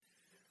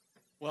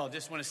Well, I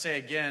just want to say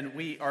again,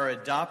 we are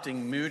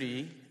adopting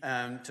Moody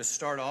to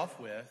start off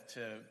with,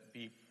 to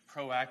be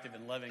proactive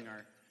in loving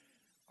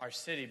our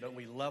city, but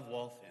we love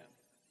Waltham.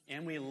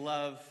 And we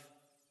love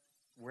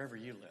wherever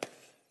you live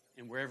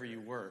and wherever you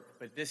work.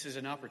 But this is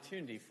an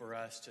opportunity for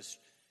us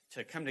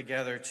to come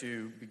together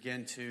to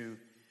begin to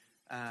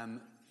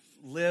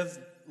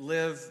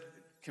live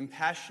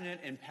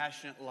compassionate and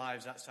passionate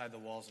lives outside the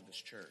walls of this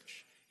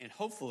church. And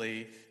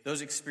hopefully,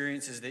 those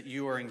experiences that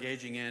you are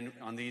engaging in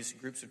on these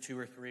groups of 2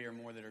 or 3 or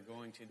more that are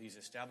going to these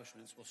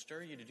establishments will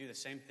stir you to do the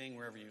same thing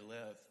wherever you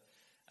live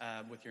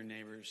with your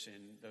neighbors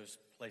and those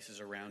places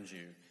around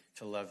you,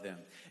 to love them.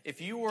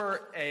 If you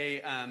were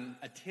a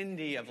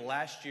attendee of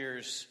last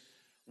year's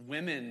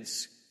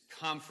women's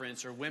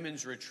conference or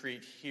women's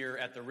retreat here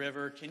at the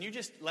river, can you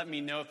just let me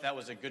know if that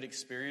was a good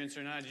experience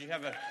or not? Did you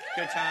have a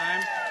good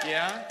time?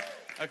 Yeah?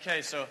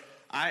 Okay, so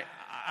I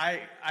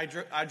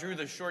drew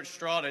the short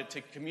straw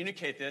to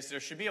communicate this. There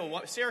should be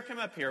Sarah, come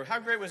up here. How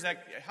great was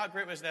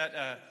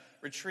that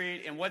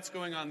retreat, and what's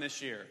going on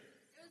this year?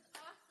 It was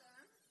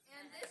awesome,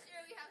 and this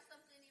year we have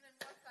something even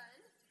more fun.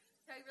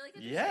 So I really get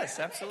to Yes,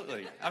 share.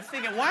 absolutely. I'm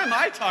thinking, why am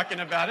I talking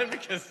about it?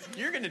 Because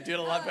you're going to do it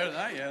a lot better than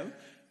I am.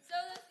 So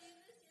the theme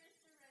this year is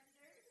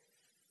surrendered,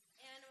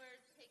 and we're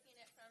taking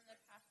it from the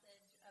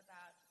passage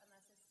about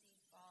unless a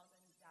seed falls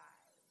and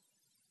dies,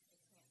 it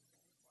can't bring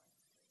forth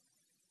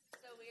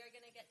fruit. So we are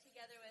going to get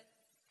together with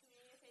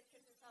Community of Faith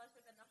Christian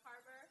Fellowship in the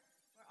Harbor.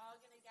 We're all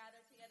going to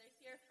gather together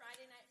here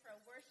Friday night for a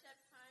worship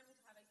time. We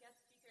have a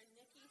guest speaker,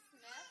 Nikki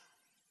Smith,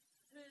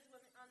 who is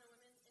in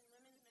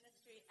women's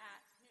ministry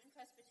at Newton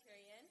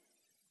Presbyterian.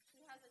 She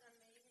has an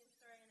amazing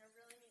story and a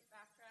really neat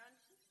background.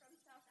 She's from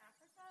South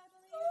Africa, I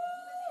believe.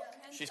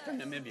 And She's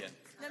from Namibia.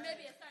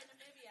 Namibia.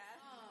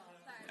 Oh,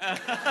 sorry.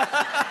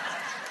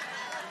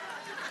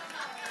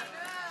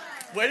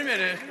 Wait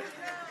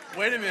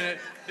a minute.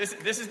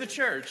 This is the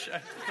church.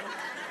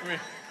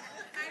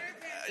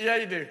 Yeah,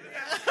 you do.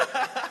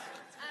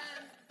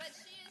 But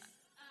she is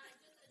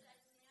just a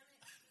dynamic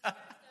speaker. So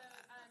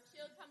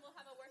she'll come. We'll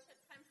have a worship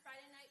time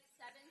Friday night,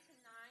 7 to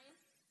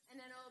 9, and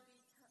then it'll be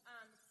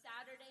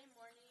Saturday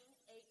morning,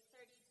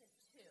 8:30 to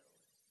 2.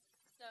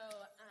 So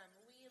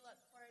we look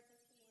forward to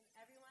seeing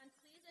everyone.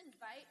 Please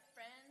invite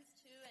friends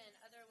too and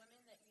other women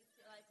that you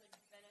feel like would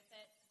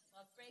benefit.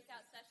 We'll have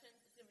breakout sessions.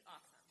 It's gonna be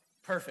awesome.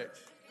 Perfect.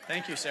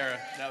 Thank you,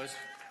 Sarah. That was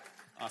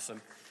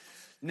awesome.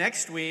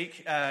 Next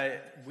week, the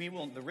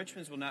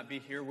Richmonds will not be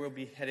here. We'll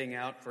be heading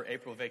out for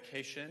April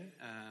vacation.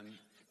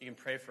 You can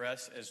pray for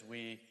us as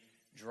we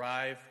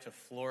drive to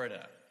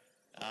Florida.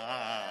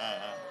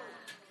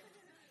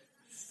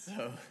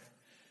 So,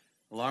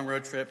 long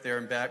road trip there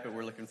and back, but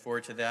we're looking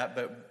forward to that.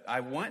 But I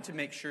want to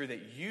make sure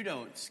that you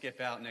don't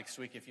skip out next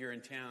week if you're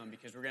in town,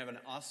 because we're going to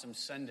have an awesome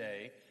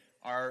Sunday.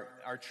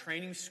 Our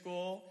training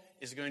school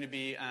is going to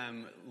be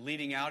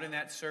leading out in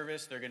that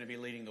service. They're going to be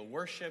leading the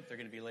worship. They're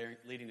going to be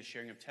leading the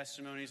sharing of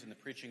testimonies and the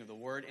preaching of the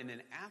word. And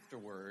then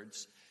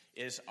afterwards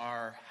is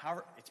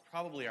it's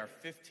probably our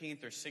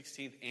 15th or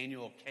 16th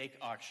annual cake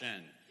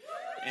auction.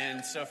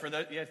 And so for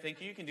those, thank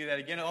you. You can do that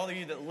again. All of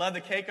you that love the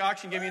cake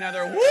auction, give me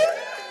another whoop.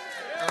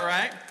 All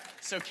right.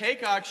 So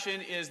cake auction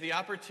is the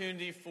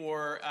opportunity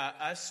for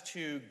us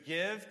to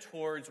give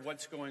towards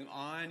what's going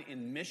on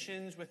in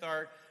missions with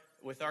our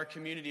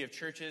community of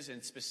churches,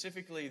 and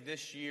specifically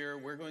this year,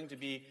 we're going to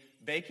be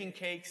baking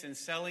cakes and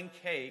selling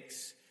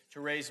cakes to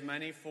raise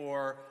money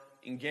for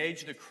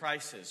Engage the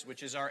Crisis,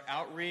 which is our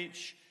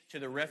outreach to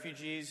the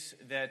refugees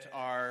that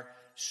are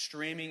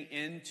streaming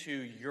into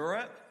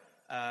Europe.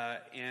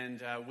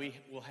 And we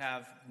will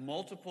have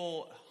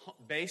multiple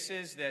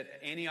bases that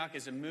Antioch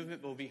as a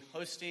movement will be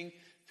hosting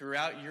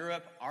throughout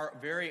Europe. Our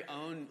very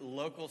own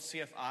local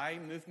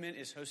CFI movement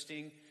is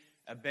hosting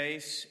a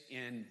base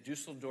in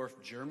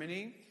Dusseldorf,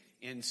 Germany.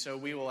 And so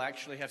we will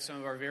actually have some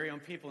of our very own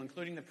people,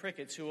 including the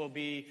Pricketts, who will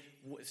be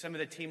some of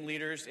the team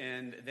leaders,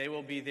 and they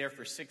will be there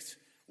for 6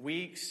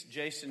 weeks.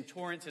 Jason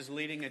Torrance is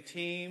leading a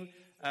team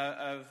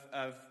of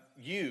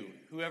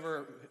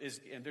whoever is,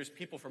 and there's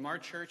people from our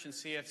church and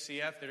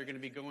CFCF that are going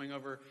to be going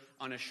over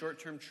on a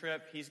short-term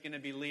trip. He's going to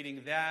be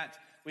leading that.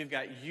 We've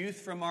got youth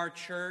from our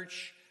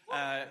church.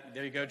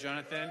 There you go,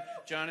 Jonathan.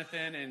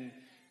 Jonathan and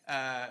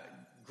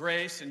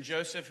Grace and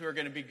Joseph, who are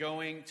going to be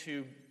going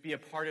to be a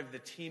part of the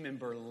team in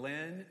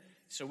Berlin.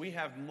 So we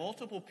have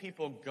multiple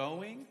people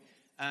going.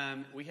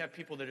 We have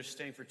people that are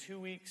staying for 2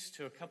 weeks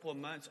to a couple of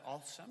months,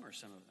 all summer,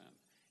 some of them.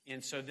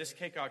 And so this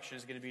cake auction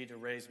is going to be to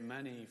raise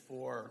money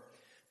for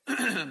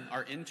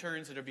our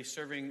interns that will be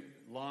serving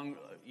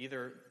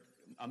either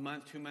a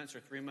month, 2 months, or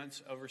 3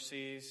 months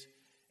overseas,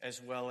 as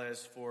well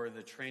as for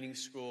the training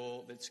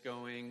school that's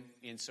going.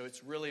 And so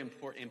it's really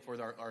important for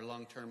our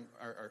long-term,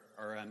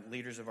 our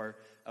leaders of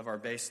our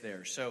base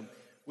there. So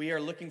we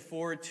are looking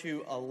forward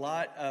to a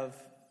lot of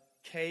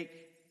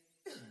cake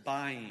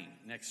buying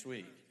next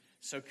week.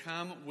 So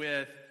come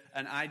with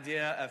an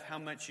idea of how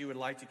much you would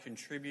like to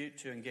contribute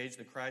to Engage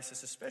the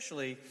Crisis,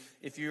 especially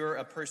if you're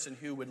a person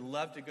who would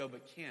love to go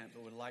but can't,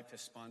 but would like to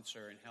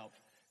sponsor and help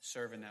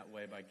serve in that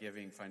way by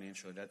giving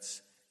financially.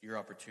 That's your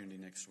opportunity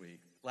next week.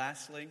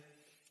 Lastly,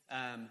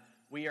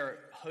 We are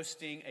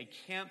hosting a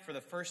camp for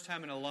the first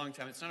time in a long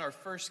time. It's not our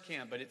first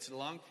camp, but it's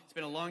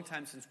been a long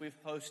time since we've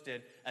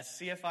hosted a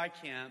CFI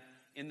camp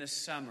in the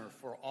summer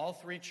for all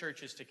three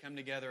churches to come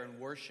together and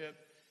worship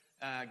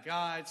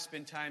God,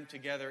 spend time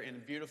together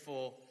in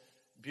beautiful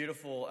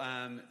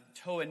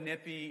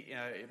Toanipi,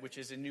 which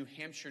is in New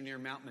Hampshire near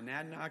Mount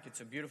Monadnock.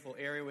 It's a beautiful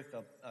area with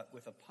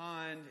a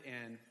pond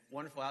and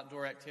wonderful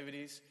outdoor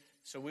activities.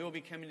 So we will be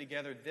coming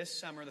together this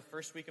summer, the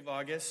first week of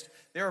August.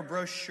 There are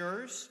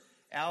brochures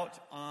out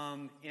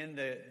in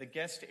the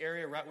guest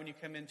area right when you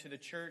come into the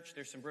church.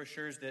 There's some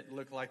brochures that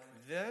look like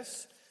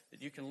this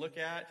that you can look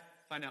at,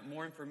 find out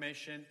more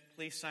information.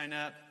 Please sign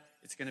up.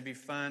 It's going to be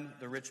fun.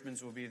 The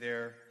Richmonds will be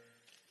there.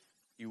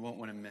 You won't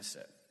want to miss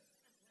it.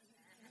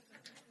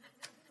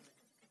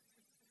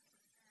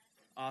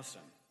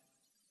 Awesome.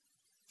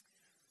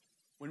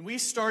 When we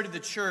started the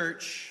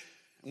church,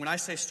 when I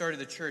say started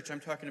the church, I'm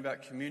talking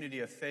about Community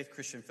of Faith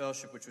Christian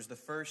Fellowship, which was the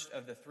first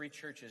of the three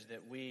churches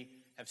that we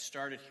have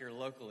started here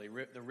locally,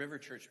 the River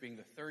Church being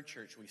the third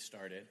church we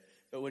started.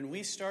 But when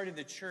we started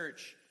the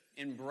church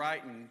in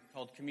Brighton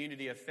called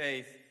Community of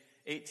Faith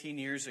 18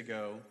 years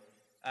ago,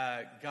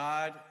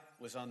 God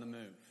was on the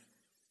move.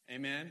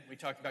 Amen? We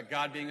talked about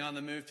God being on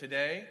the move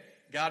today.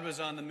 God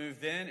was on the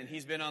move then, and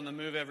he's been on the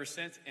move ever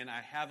since. And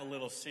I have a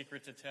little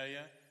secret to tell you.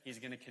 He's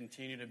going to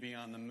continue to be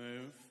on the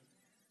move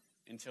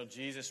until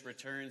Jesus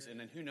returns. And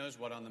then who knows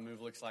what on the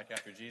move looks like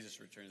after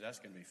Jesus returns. That's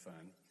going to be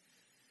fun.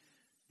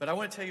 But I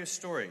want to tell you a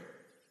story.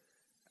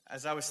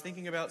 As I was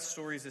thinking about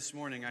stories this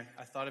morning,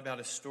 I thought about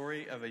a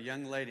story of a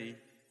young lady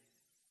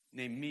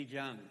named Mi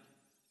Young.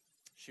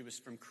 She was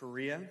from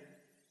Korea.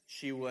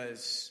 She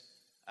was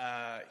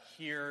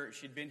here.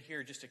 She'd been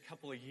here just a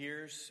couple of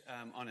years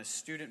on a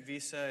student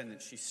visa, and then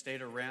she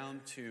stayed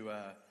around to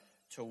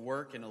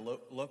work in a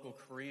local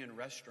Korean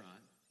restaurant.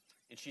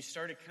 And she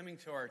started coming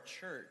to our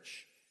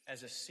church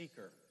as a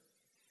seeker,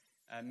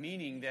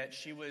 meaning that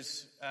she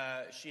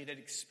had had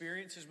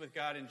experiences with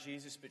God and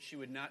Jesus, but she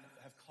would not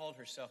have called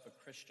herself a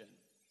Christian.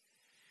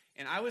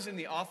 And I was in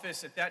the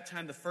office at that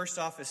time, the first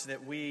office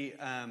that we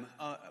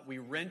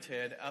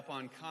rented up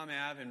on Com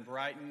Ave in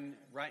Brighton,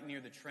 right near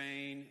the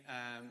train,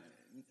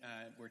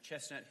 where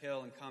Chestnut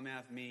Hill and Com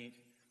Ave meet.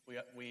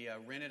 We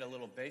rented a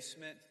little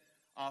basement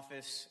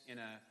office in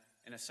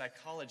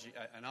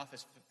an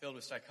office filled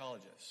with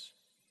psychologists.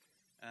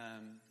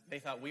 They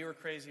thought we were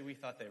crazy. We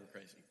thought they were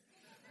crazy.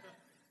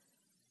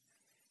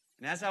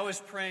 And as I was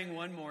praying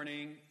one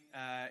morning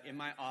in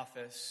my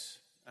office,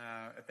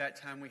 at that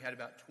time we had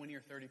about 20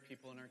 or 30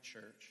 people in our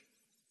church,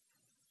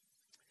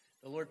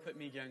 the Lord put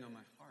Mi Young on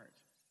my heart.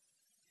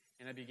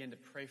 And I began to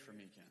pray for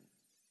Mi Young.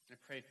 I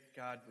prayed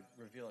God would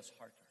reveal his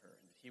heart to her,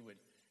 and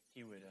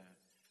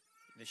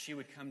that she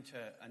would come to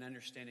an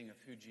understanding of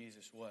who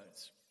Jesus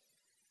was.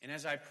 And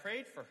as I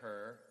prayed for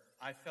her,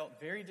 I felt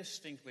very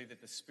distinctly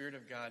that the Spirit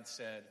of God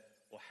said,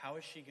 well, how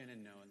is she going to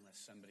know unless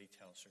somebody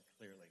tells her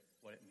clearly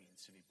what it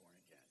means to be born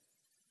again?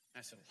 And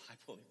I said, well, I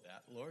believe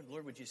that.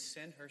 Lord, would you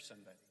send her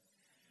somebody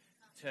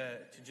to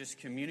just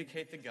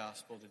communicate the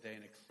gospel today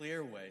in a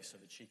clear way so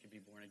that she could be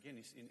born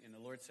again? And the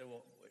Lord said,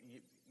 well,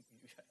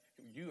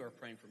 you are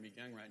praying for Mi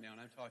Young right now,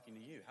 and I'm talking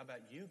to you. How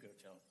about you go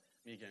tell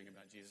Mi Young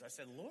about Jesus? I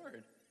said,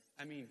 Lord,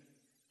 I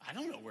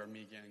don't know where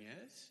Mi Young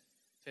is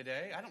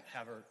today. I don't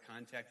have her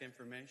contact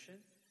information.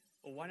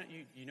 Well, why don't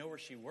you know where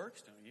she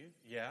works, don't you?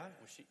 Yeah.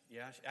 Well,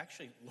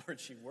 actually, Lord,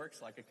 she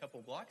works like a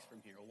couple blocks from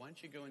here. Well, why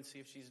don't you go and see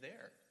if she's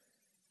there?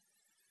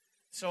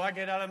 So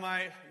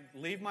I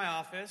leave my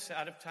office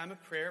out of time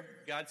of prayer.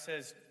 God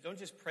says, don't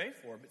just pray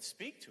for her, but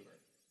speak to her.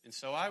 And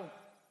so I'm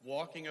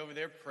walking over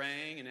there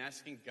praying and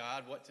asking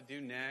God what to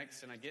do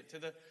next. And I get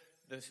to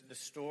the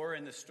store,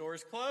 and the store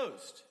is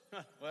closed.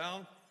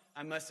 Well,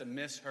 I must have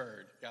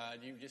misheard. God,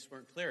 you just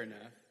weren't clear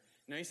enough.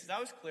 No, he says, I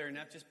was clear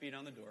enough. Just beat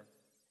on the door.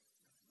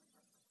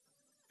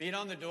 Beat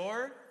on the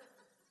door.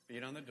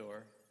 Beat on the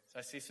door. So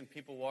I see some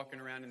people walking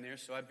around in there.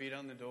 So I beat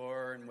on the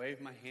door and wave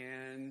my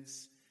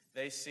hands.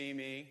 They see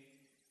me.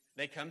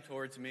 They come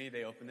towards me.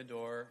 They open the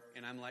door.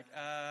 And I'm like,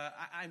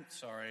 I'm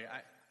sorry.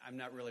 I'm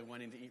not really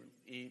wanting to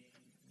eat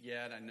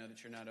yet. I know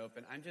that you're not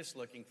open. I'm just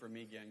looking for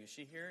Mi Young. Is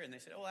she here? And they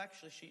said, oh,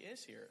 actually, she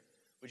is here.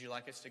 Would you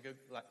like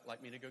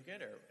me to go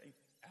get her?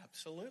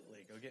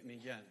 Absolutely. Go get Mi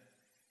Young.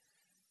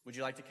 Would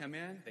you like to come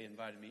in? They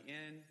invited me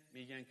in.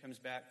 Mi Young comes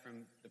back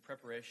from the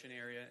preparation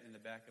area in the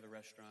back of the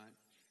restaurant.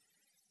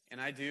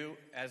 And I do,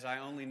 as I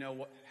only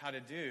know how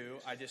to do,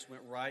 I just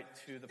went right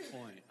to the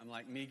point. I'm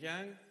like, Mi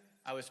Young,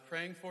 I was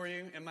praying for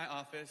you in my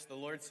office. The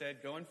Lord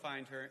said, go and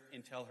find her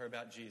and tell her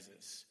about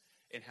Jesus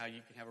and how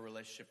you can have a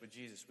relationship with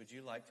Jesus. Would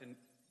you like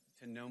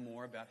to know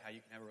more about how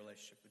you can have a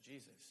relationship with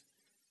Jesus?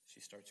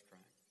 She starts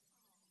crying.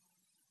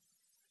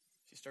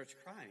 She starts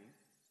crying,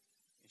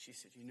 and she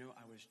said,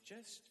 I was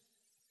just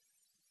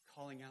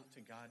calling out to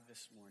God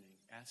this morning,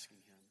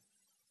 asking him,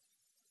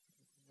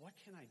 what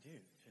can I do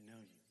to know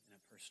you in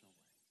a personal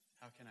way?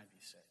 How can I be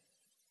saved?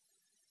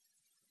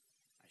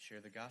 I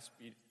share the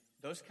gospel.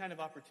 Those kind of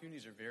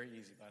opportunities are very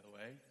easy, by the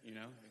way.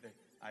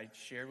 I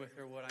shared with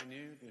her what I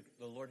knew.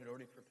 The Lord had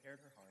already prepared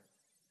her heart.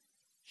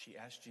 She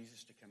asked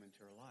Jesus to come into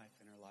her life,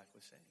 and her life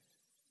was saved.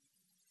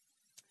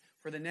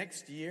 For the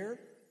next year,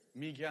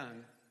 Mi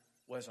Gyung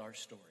was our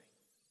story.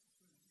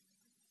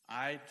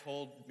 I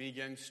told Mi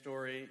Gyung's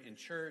story in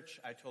church.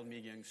 I told Mi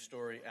Gyung's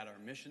story at our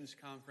missions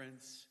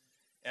conference.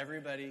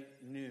 Everybody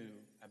knew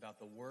about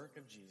the work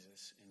of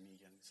Jesus in Mi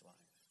Gyung's life.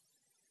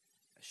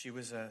 She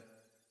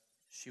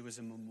was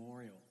a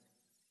memorial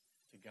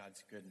to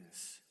God's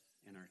goodness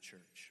in our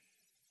church.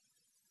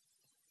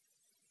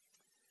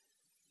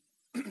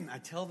 I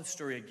tell the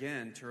story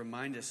again to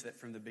remind us that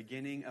from the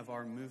beginning of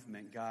our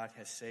movement, God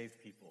has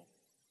saved people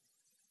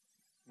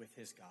with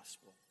his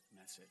gospel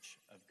message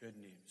of good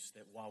news,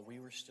 that while we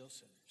were still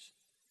sinners,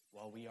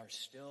 while we are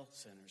still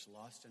sinners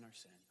lost in our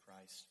sin,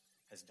 Christ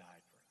has died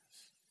for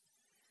us.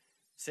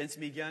 Since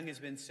Mi Gyung has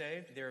been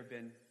saved, there have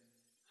been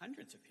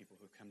hundreds of people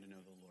who have come to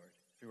know the Lord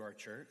through our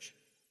church,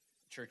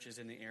 churches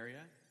in the area,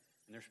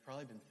 and there's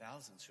probably been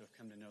thousands who have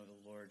come to know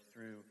the Lord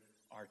through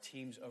our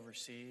teams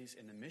overseas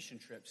and the mission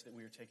trips that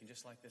we are taking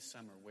just like this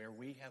summer, where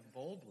we have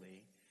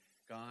boldly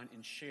gone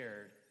and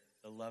shared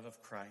the love of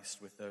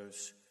Christ with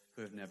those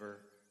who have never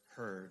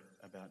heard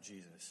about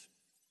Jesus.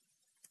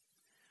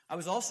 I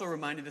was also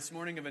reminded this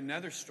morning of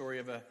another story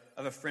of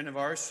a friend of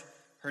ours.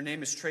 Her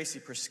name is Tracy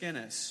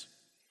Praskinis.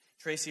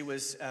 Tracy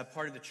was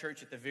part of the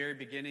church at the very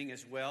beginning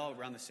as well,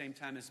 around the same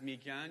time as Mi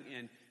Gyung,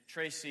 and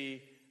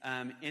Tracy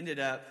ended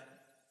up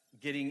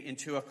getting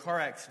into a car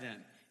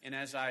accident. And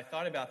as I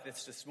thought about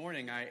this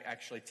morning, I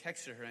actually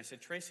texted her and I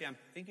said, Tracy, I'm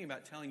thinking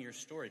about telling your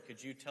story.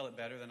 Could you tell it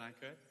better than I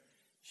could?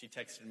 She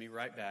texted me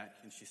right back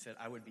and she said,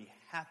 I would be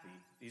happy,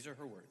 these are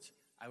her words,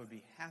 I would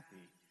be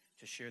happy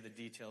to share the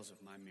details of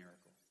my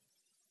miracle.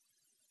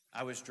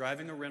 I was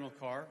driving a rental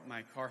car,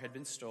 my car had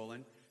been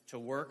stolen, to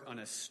work on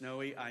a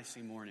snowy,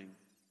 icy morning.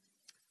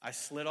 I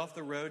slid off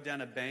the road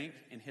down a bank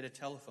and hit a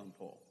telephone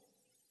pole.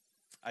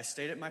 I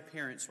stayed at my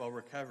parents' while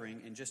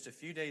recovering, and just a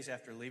few days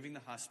after leaving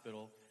the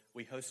hospital,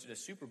 we hosted a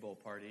Super Bowl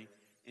party,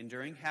 and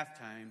during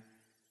halftime,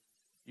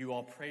 you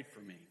all prayed for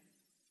me.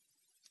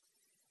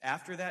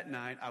 After that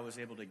night, I was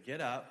able to get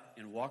up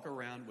and walk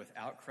around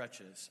without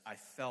crutches. I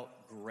felt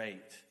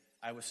great.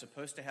 I was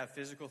supposed to have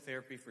physical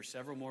therapy for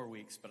several more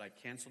weeks, but I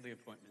canceled the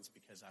appointments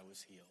because I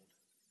was healed.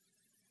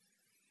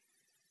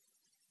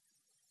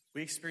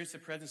 We experienced the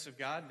presence of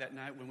God that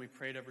night when we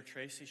prayed over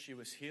Tracy. She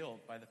was healed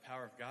by the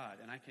power of God,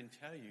 and I can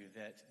tell you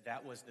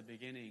that was the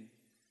beginning.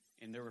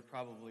 And there were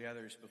probably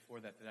others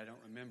before that I don't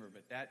remember.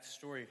 But that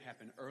story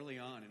happened early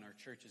on in our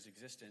church's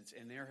existence.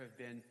 And there have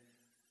been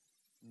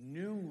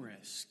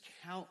numerous,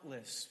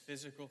 countless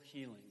physical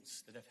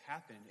healings that have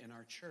happened in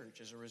our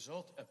church as a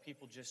result of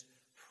people just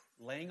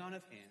laying on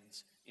of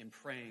hands and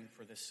praying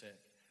for the sick.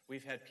 We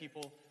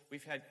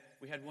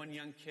had one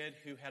young kid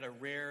who had a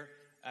rare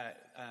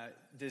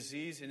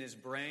disease in his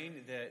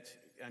brain that,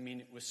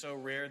 it was so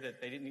rare that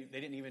they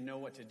didn't even know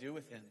what to do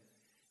with him.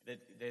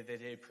 That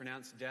they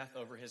pronounced death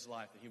over his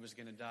life, that he was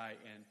going to die.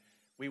 And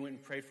we went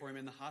and prayed for him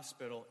in the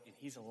hospital, and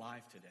he's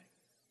alive today.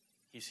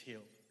 He's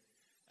healed.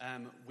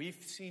 We've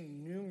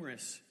seen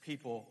numerous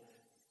people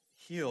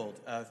healed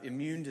of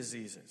immune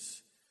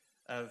diseases,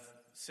 of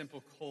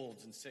simple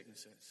colds and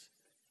sicknesses,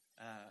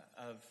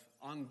 of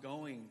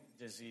ongoing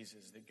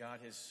diseases that God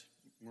has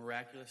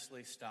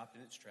miraculously stopped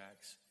in its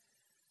tracks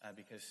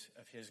because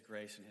of his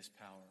grace and his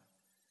power.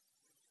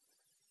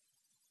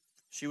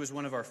 She was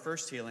one of our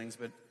first healings,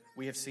 but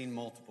we have seen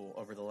multiple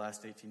over the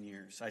last 18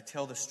 years. I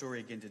tell the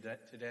story again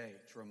today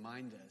to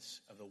remind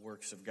us of the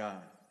works of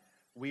God.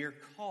 We are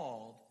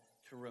called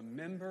to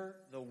remember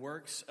the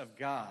works of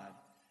God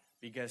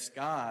because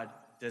God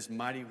does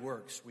mighty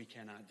works we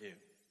cannot do.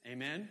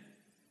 Amen?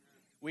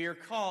 We are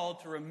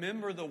called to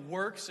remember the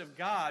works of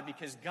God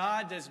because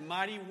God does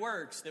mighty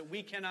works that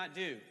we cannot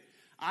do.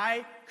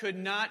 I could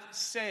not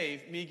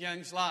save Mi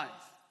Gyung's life,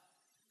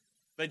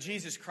 but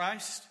Jesus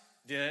Christ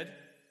did.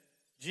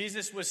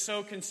 Jesus was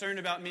so concerned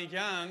about Mi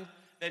Gyung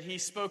that he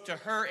spoke to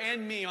her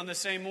and me on the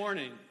same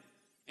morning.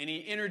 And he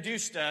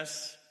introduced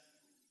us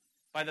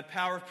by the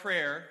power of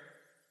prayer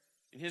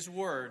in his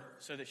word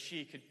so that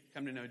she could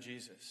come to know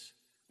Jesus.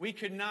 We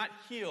could not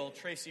heal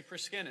Tracy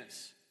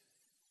Praskinis.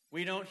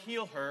 We don't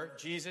heal her,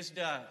 Jesus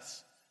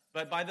does.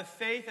 But by the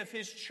faith of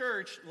his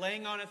church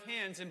laying on of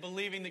hands and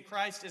believing that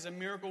Christ is a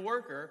miracle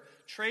worker,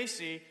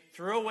 Tracy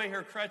threw away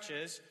her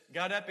crutches,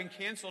 got up and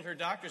canceled her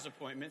doctor's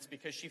appointments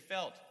because she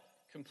felt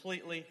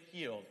completely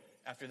healed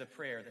after the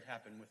prayer that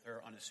happened with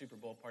her on a Super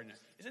Bowl party night.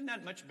 Isn't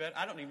that much better?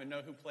 I don't even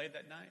know who played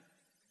that night.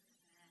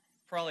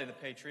 Probably the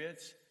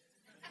Patriots.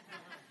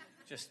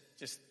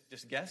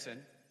 Just guessing,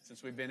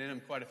 since we've been in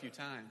them quite a few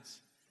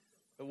times.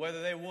 But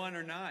whether they won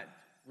or not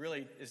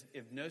really is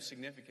of no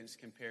significance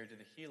compared to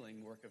the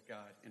healing work of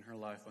God in her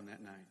life on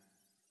that night.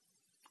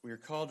 We are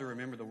called to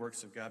remember the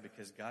works of God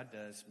because God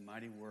does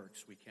mighty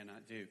works we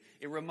cannot do.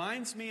 It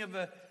reminds me of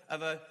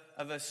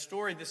a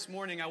story this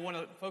morning. I want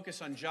to focus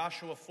on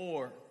Joshua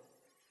 4.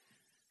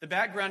 The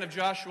background of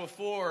Joshua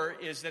 4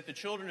 is that the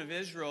children of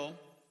Israel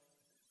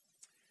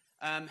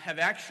have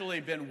actually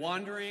been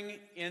wandering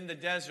in the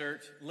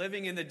desert,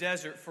 living in the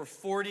desert for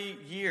 40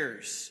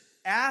 years.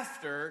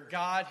 after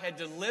God had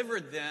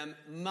delivered them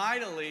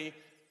mightily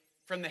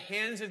from the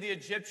hands of the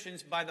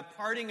Egyptians by the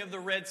parting of the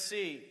Red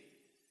Sea.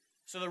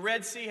 So the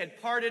Red Sea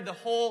had parted. The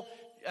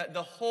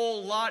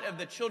whole lot of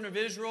the children of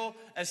Israel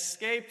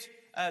escaped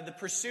the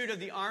pursuit of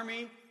the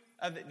army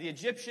of the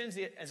Egyptians.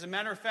 As a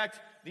matter of fact,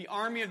 the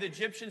army of the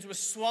Egyptians was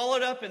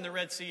swallowed up in the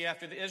Red Sea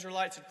after the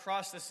Israelites had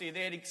crossed the sea.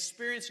 They had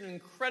experienced an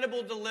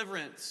incredible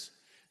deliverance.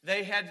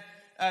 They had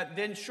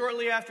then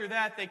shortly after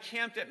that, they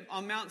camped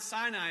on Mount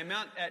Sinai.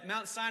 At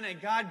Mount Sinai,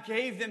 God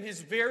gave them His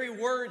very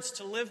words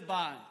to live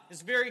by,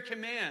 His very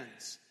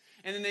commands.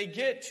 And then they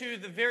get to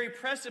the very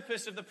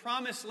precipice of the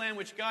promised land,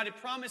 which God had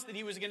promised that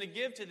He was going to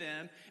give to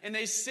them. And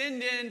they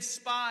send in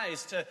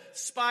spies to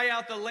spy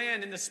out the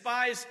land. And the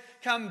spies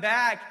come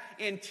back,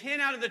 and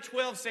 10 out of the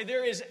 12 say,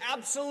 there is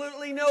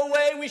absolutely no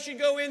way we should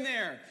go in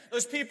there.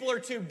 Those people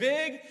are too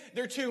big.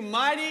 They're too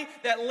mighty.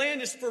 That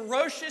land is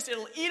ferocious.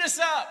 It'll eat us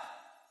up.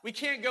 We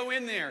can't go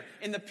in there.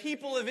 And the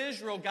people of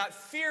Israel got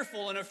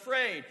fearful and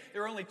afraid.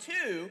 There were only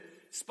 2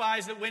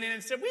 spies that went in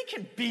and said, we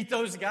can beat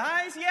those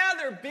guys. Yeah,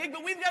 they're big,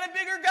 but we've got a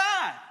bigger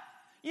God.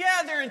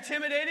 Yeah, they're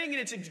intimidating, and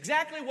it's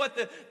exactly what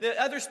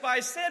the other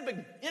spies said, but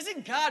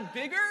isn't God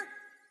bigger?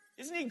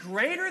 Isn't He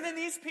greater than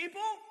these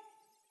people?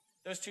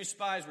 Those 2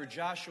 spies were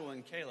Joshua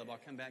and Caleb. I'll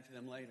come back to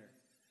them later.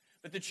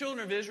 But the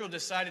children of Israel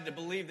decided to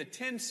believe the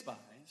 10 spies,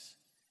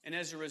 and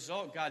as a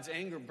result, God's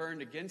anger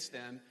burned against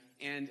them,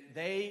 and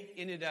they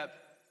ended up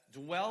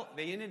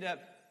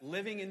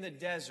living in the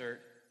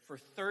desert for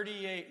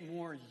 38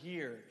 more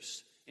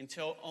years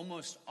until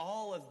almost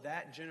all of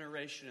that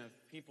generation of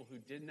people who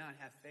did not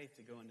have faith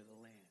to go into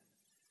the land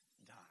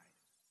died.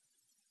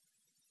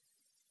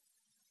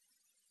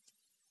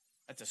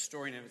 That's a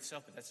story in and of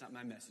itself, but that's not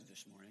my message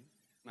this morning.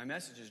 My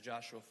message is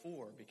Joshua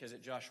 4, because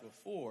at Joshua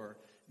 4,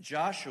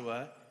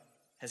 Joshua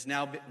has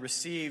now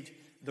received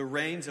the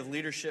reins of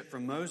leadership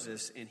from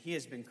Moses, and he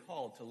has been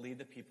called to lead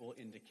the people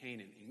into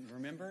Canaan. And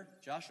remember,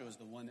 Joshua was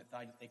the one that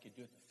thought they could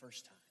do it the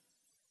first time.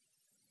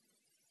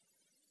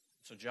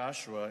 So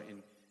Joshua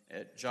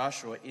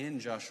in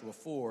Joshua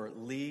 4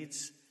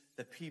 leads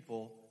the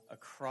people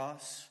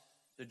across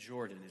the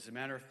Jordan. As a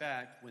matter of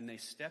fact, when they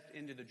stepped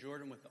into the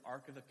Jordan with the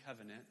Ark of the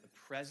Covenant, the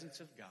presence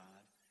of God,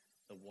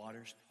 the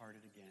waters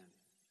parted again.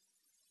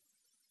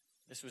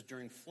 This was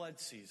during flood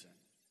season.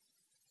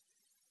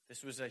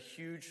 This was a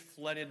huge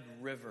flooded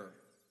river.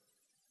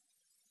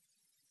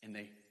 And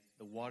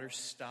the waters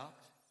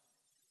stopped.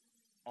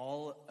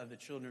 All of the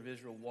children of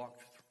Israel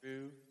walked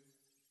through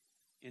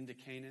into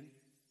Canaan.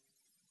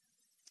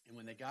 And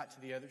when they got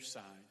to the other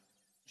side,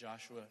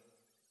 Joshua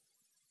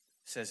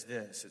says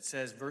this. It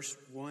says, verse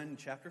 1,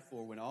 chapter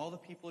 4, when all the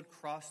people had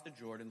crossed the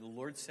Jordan, the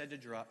Lord said to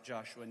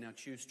Joshua, now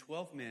choose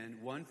 12 men,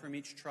 1 from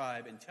each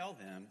tribe, and tell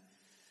them,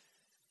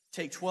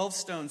 take 12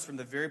 stones from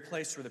the very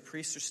place where the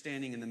priests are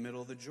standing in the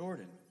middle of the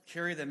Jordan.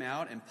 Carry them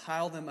out and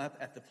pile them up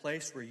at the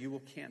place where you will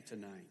camp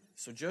tonight.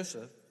 So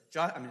Joshua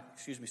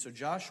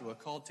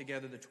called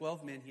together the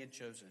 12 men he had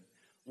chosen,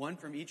 1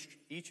 from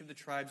each of the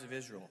tribes of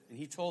Israel. And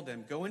he told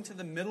them, go into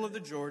the middle of the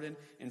Jordan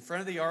in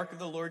front of the ark of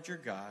the Lord your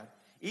God.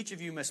 Each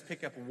of you must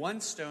pick up 1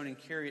 stone and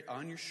carry it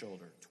on your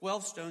shoulder,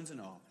 12 stones in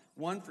all,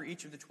 1 for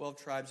each of the 12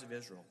 tribes of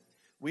Israel.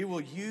 We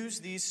will use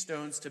these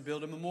stones to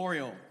build a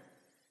memorial.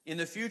 In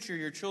the future,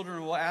 your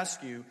children will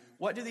ask you,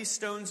 what do these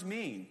stones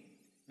mean?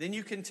 Then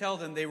you can tell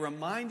them, they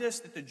remind us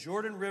that the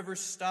Jordan River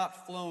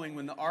stopped flowing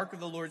when the ark of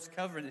the Lord's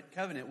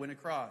covenant went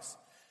across.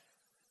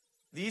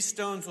 These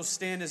stones will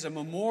stand as a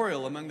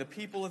memorial among the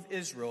people of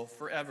Israel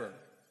forever.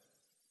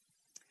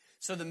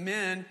 So the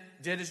men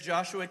did as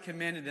Joshua had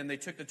commanded them. They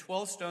took the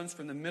 12 stones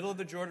from the middle of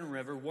the Jordan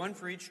River, 1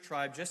 for each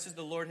tribe, just as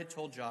the Lord had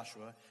told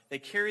Joshua. They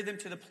carried them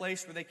to the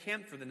place where they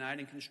camped for the night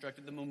and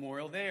constructed the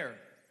memorial there.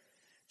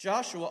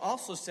 Joshua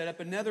also set up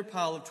another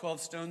pile of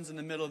 12 stones in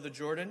the middle of the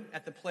Jordan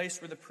at the place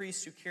where the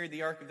priests who carried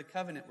the Ark of the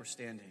Covenant were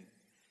standing,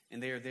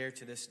 and they are there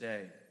to this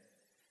day.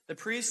 The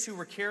priests who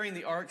were carrying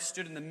the ark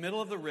stood in the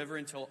middle of the river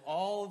until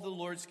all of the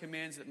Lord's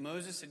commands that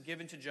Moses had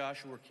given to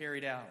Joshua were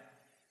carried out.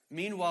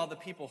 Meanwhile, the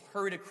people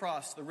hurried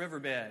across the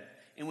riverbed,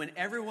 and when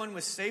everyone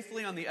was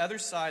safely on the other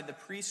side, the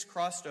priests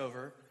crossed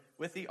over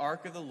with the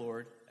ark of the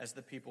Lord as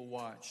the people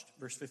watched.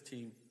 Verse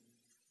 15.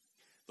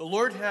 The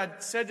Lord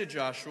had said to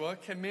Joshua,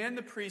 command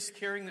the priests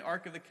carrying the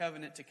Ark of the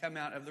Covenant to come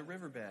out of the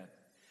riverbed.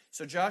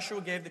 So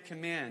Joshua gave the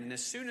command, and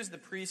as soon as the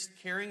priests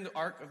carrying the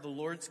Ark of the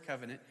Lord's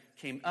Covenant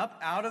came up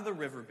out of the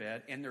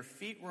riverbed, and their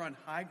feet were on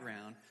high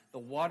ground, the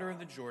water of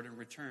the Jordan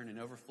returned and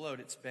overflowed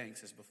its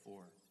banks as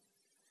before.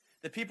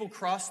 The people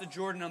crossed the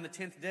Jordan on the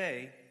 10th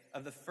day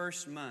of the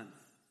first month.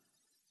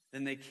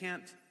 Then they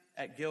camped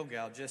at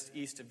Gilgal, just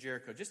east of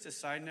Jericho. Just a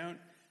side note,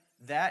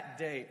 that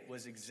date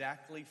was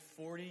exactly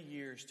 40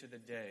 years to the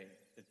day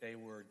that they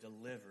were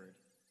delivered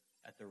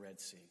at the Red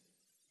Sea.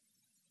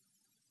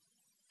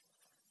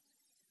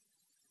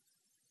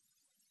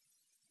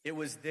 It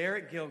was there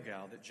at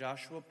Gilgal that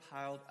Joshua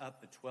piled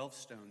up the 12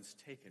 stones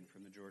taken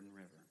from the Jordan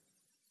River.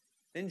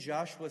 Then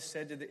Joshua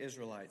said to the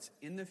Israelites,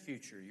 in the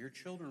future, your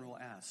children will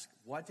ask,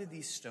 what did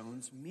these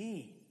stones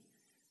mean?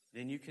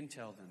 Then you can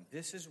tell them,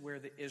 this is where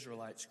the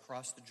Israelites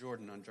crossed the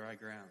Jordan on dry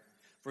ground.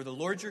 For the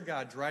Lord your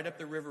God dried up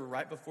the river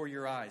right before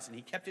your eyes, and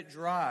he kept it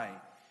dry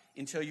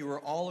until you were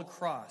all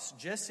across,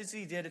 just as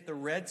he did at the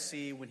Red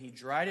Sea when he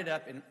dried it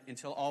up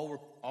until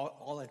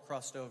all had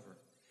crossed over.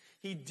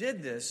 He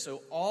did this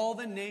so all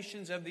the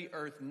nations of the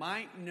earth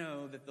might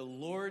know that the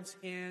Lord's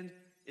hand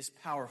is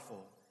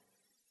powerful,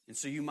 and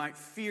so you might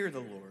fear the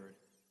Lord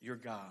your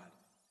God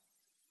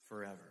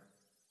forever.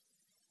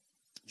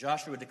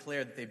 Joshua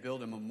declared that they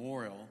build a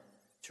memorial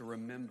to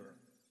remember.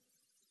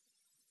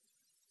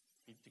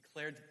 He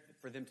declared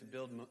for them to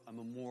build a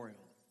memorial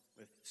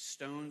with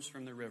stones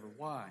from the river.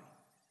 Why?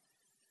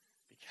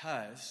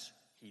 Because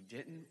he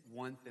didn't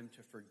want them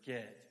to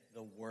forget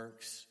the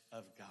works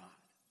of God.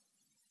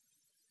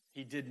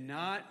 He did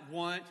not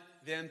want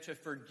them to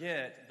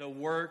forget the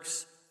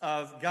works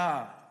of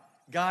God.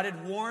 God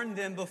had warned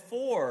them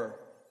before.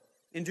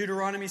 In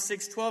Deuteronomy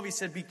 6:12, he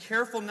said, be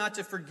careful not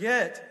to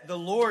forget the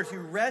Lord who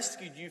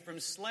rescued you from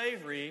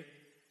slavery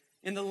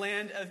in the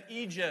land of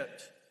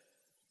Egypt.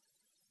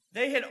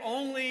 It had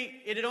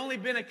only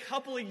been a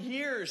couple of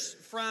years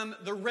from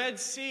the Red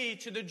Sea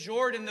to the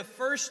Jordan the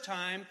first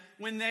time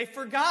when they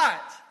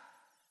forgot.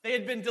 They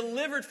had been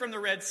delivered from the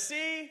Red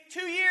Sea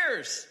 2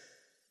 years.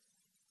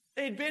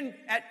 They had been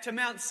to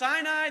Mount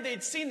Sinai. They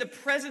had seen the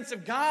presence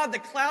of God, the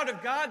cloud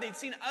of God. They'd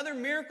seen other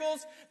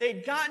miracles.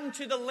 They'd gotten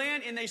to the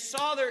land and they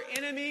saw their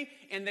enemy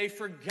and they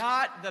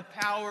forgot the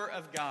power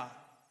of God.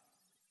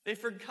 They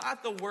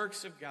forgot the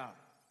works of God.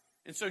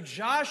 And so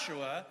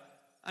Joshua,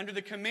 under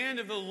the command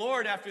of the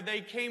Lord, after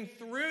they came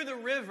through the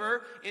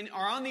river and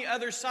are on the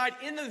other side,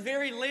 in the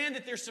very land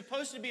that they're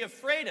supposed to be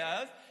afraid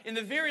of, in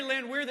the very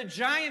land where the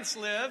giants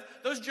live,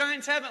 those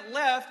giants haven't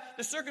left,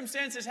 the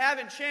circumstances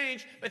haven't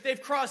changed, but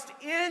they've crossed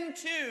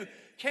into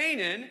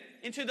Canaan,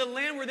 into the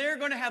land where they're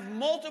going to have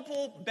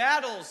multiple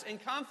battles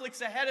and conflicts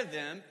ahead of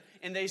them,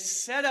 and they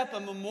set up a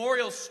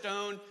memorial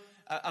stone,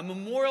 a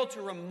memorial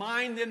to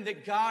remind them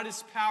that God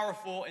is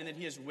powerful and that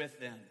he is with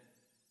them.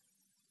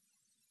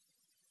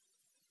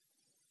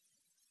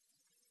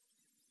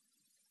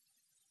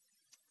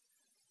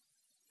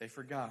 They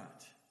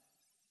forgot,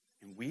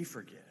 and we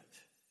forget,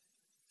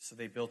 so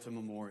they built a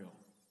memorial.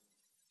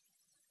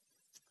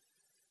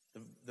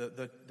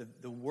 The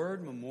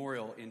word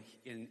memorial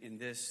in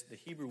this, the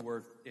Hebrew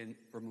word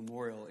for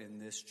memorial in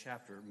this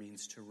chapter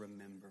means to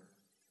remember.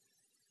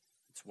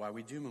 That's why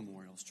we do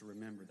memorials, to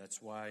remember.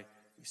 That's why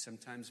we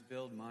sometimes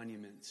build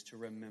monuments to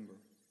remember.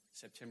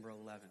 September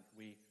 11th,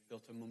 we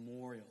built a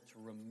memorial to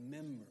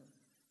remember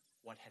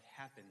what had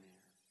happened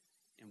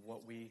there and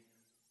what we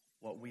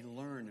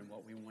learned and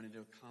what we wanted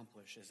to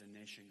accomplish as a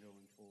nation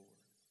going forward.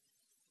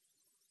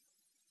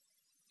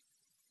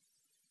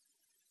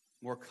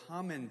 More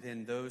common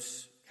than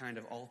those kind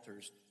of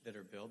altars that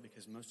are built,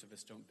 because most of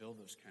us don't build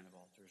those kind of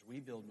altars, we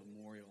build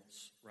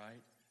memorials,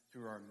 right?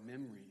 Through our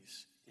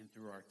memories and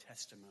through our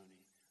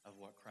testimony of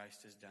what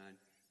Christ has done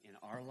in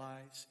our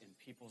lives, in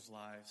people's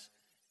lives,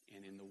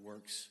 and in the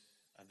works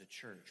of the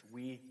church.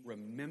 We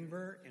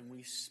remember and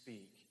we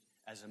speak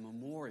as a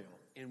memorial,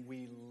 and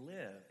we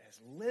live as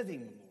living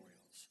memorials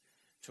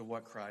to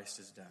what Christ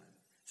has done.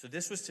 So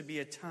this was to be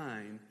a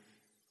time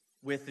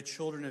with the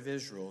children of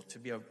Israel, to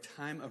be a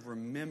time of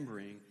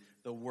remembering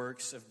the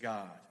works of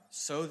God,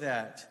 so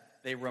that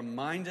they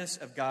remind us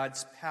of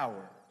God's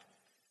power,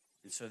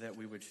 and so that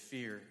we would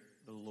fear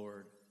the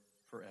Lord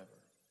forever.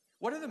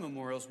 What are the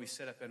memorials we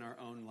set up in our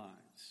own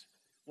lives?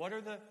 What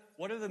are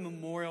the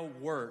memorial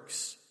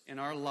works in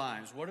our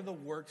lives? What are the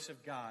works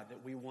of God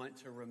that we want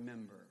to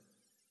remember?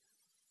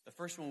 The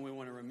first one we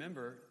want to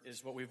remember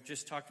is what we've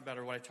just talked about,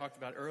 or what I talked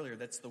about earlier.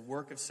 That's the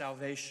work of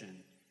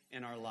salvation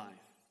in our life.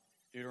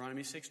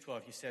 Deuteronomy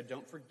 6:12, he said,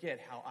 don't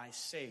forget how I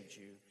saved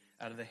you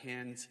out of the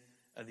hands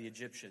of the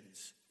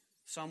Egyptians.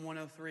 Psalm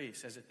 103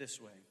 says it this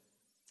way.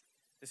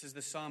 This is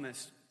the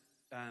psalmist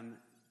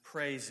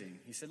praising.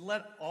 He said,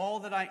 let all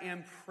that I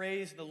am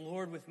praise the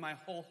Lord with my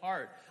whole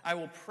heart. I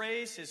will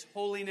praise his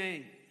holy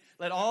name.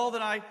 Let all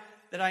that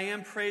I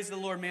am praise the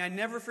Lord. May I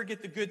never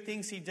forget the good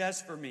things he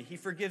does for me. He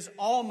forgives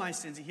all my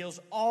sins. He heals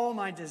all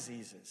my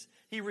diseases.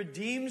 He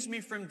redeems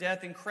me from death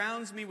and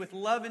crowns me with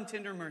love and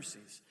tender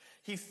mercies.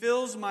 He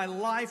fills my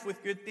life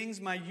with good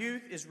things. My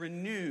youth is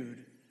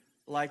renewed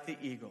like the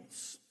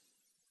eagles.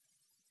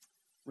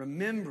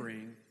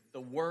 Remembering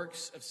the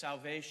works of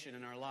salvation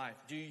in our life.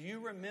 Do you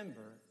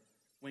remember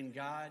when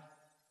God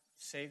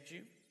saved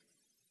you?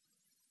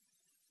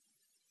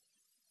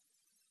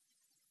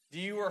 Do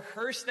you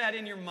rehearse that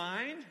in your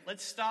mind?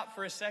 Let's stop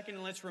for a second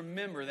and let's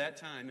remember that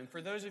time. And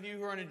for those of you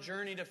who are on a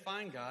journey to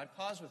find God,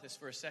 pause with us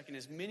for a second.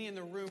 As many in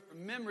the room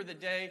remember the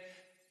day,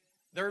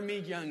 their me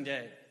young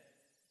day.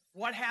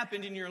 What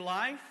happened in your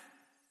life?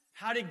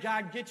 How did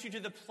God get you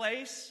to the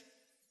place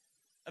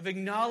of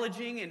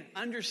acknowledging and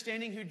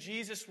understanding who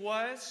Jesus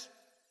was?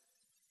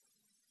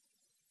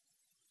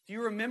 Do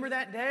you remember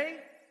that day?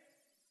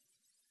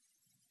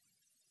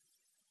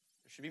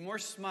 There should be more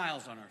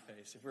smiles on our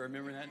face if we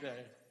remember that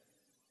day.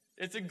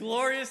 It's a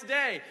glorious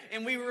day,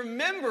 and we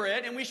remember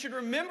it, and we should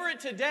remember it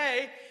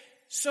today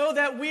so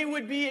that we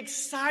would be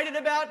excited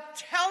about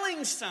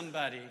telling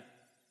somebody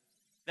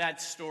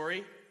that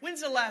story.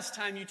 When's the last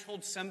time you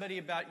told somebody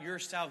about your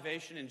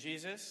salvation in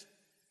Jesus?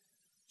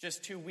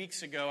 Just 2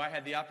 weeks ago, I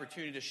had the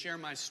opportunity to share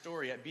my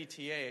story at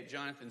BTA at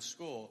Jonathan's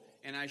school,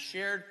 and I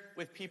shared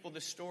with people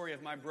the story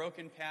of my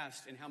broken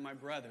past and how my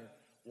brother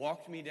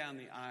walked me down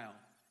the aisle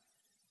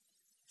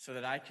so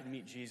that I could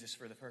meet Jesus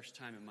for the first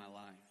time in my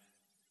life.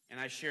 And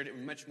I shared it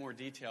in much more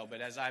detail,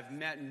 but as I've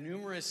met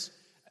numerous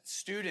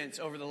students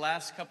over the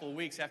last couple of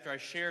weeks after I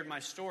shared my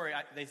story,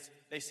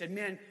 they said,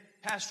 man,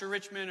 Pastor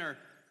Richmond or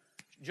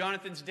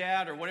Jonathan's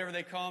dad or whatever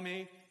they call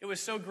me, it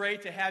was so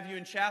great to have you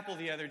in chapel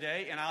the other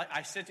day. And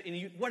I said,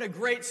 what a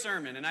great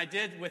sermon. And I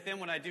did with them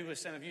what I do with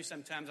some of you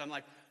sometimes. I'm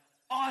like,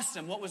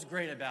 awesome, what was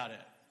great about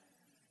it?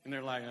 And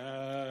they're like,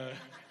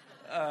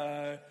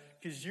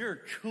 because you're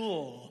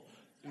cool.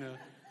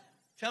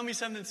 Tell me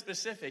something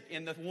specific.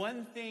 And the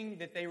one thing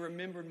that they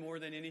remembered more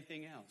than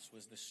anything else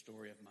was the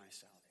story of my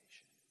salvation.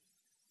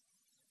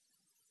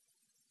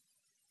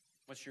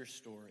 What's your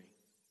story?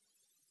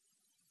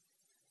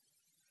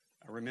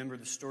 I remember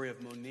the story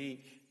of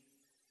Monique,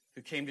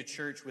 who came to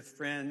church with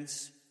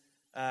friends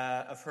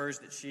of hers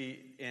that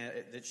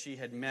she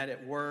had met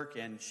at work,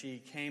 and she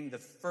came the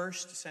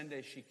first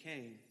Sunday she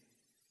came.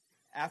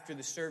 After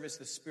the service,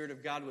 the Spirit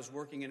of God was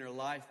working in her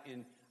life,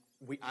 and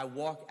I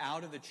walk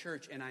out of the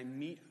church, and I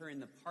meet her in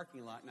the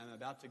parking lot, and I'm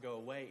about to go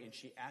away, and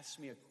she asked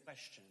me a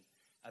question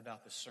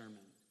about the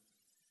sermon.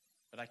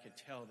 But I could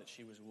tell that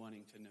she was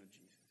wanting to know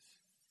Jesus.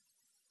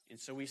 And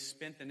so we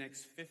spent the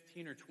next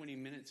 15 or 20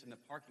 minutes in the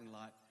parking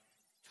lot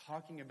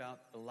talking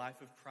about the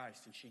life of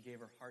Christ, and she gave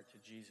her heart to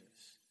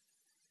Jesus.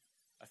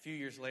 A few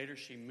years later,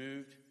 she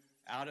moved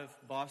out of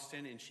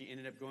Boston, and she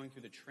ended up going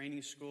through the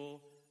training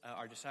school,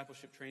 our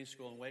discipleship training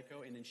school in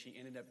Waco, and then she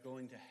ended up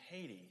going to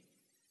Haiti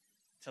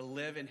to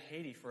live in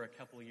Haiti for a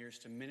couple of years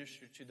to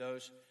minister to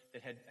those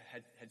that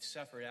had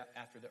suffered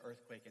after the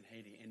earthquake in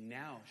Haiti. And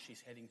now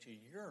she's heading to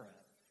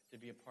Europe to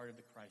be a part of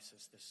the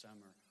crisis this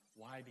summer.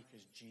 Why?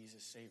 Because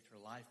Jesus saved her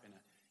life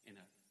in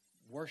a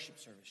worship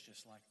service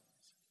just like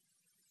this.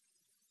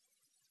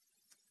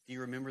 Do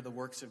you remember the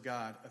works of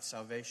God of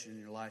salvation in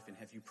your life? And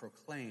have you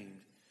proclaimed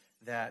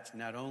that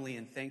not only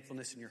in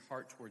thankfulness in your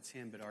heart towards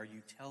Him, but are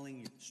you telling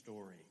your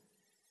story?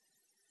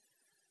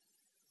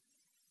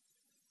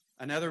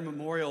 Another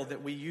memorial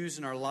that we use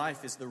in our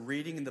life is the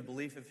reading and the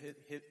belief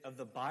of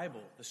the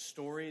Bible, the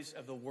stories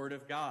of the Word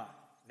of God.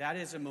 That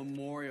is a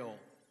memorial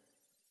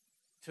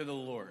to the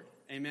Lord.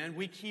 Amen?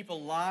 We keep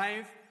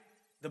alive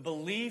the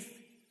belief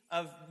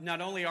of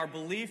not only our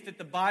belief that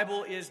the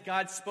Bible is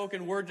God's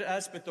spoken word to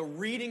us, but the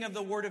reading of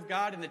the Word of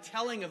God and the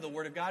telling of the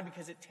Word of God,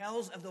 because it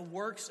tells of the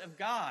works of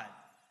God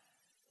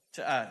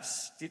to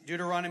us.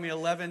 Deuteronomy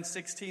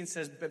 11:16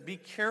 says, but be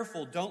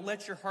careful, don't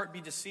let your heart be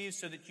deceived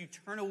so that you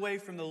turn away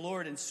from the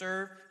Lord and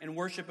serve and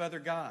worship other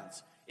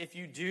gods. If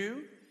you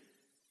do,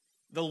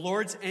 the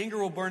Lord's anger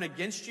will burn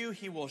against you.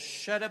 He will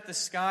shut up the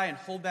sky and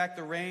hold back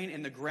the rain,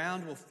 and the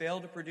ground will fail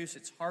to produce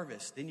its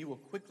harvest. Then you will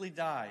quickly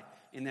die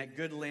in that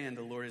good land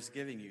the Lord is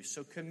giving you.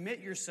 So commit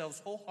yourselves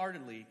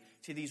wholeheartedly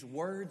to these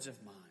words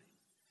of mine.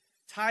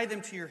 Tie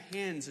them to your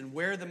hands and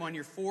wear them on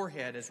your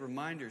forehead as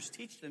reminders.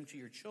 Teach them to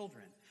your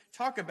children.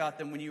 Talk about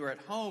them when you are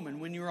at home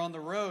and when you are on the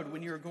road,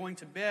 when you are going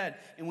to bed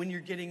and when you're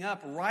getting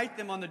up. Write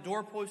them on the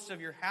doorposts of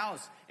your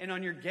house and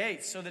on your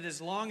gates, so that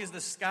as long as the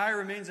sky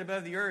remains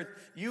above the earth,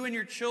 you and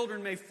your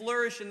children may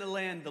flourish in the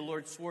land the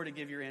Lord swore to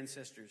give your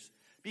ancestors.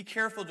 Be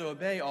careful to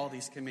obey all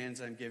these commands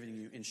I'm giving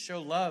you, and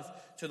show love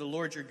to the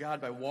Lord your God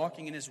by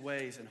walking in His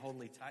ways and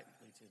holding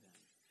tightly to them.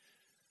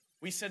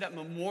 We set up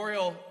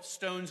memorial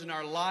stones in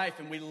our life,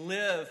 and we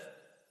live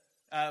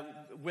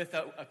with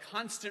a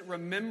constant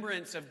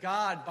remembrance of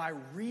God by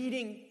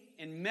reading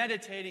and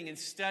meditating and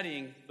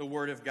studying the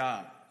Word of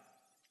God.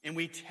 And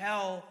we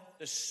tell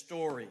the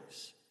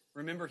stories.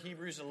 Remember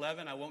Hebrews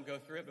 11? I won't go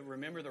through it, but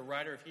remember the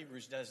writer of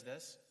Hebrews does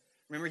this.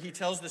 Remember, he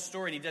tells the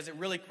story, and he does it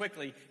really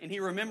quickly, and he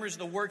remembers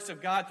the works of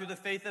God through the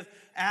faith of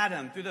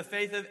Adam, through the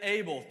faith of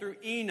Abel, through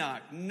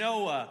Enoch,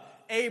 Noah,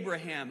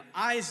 Abraham,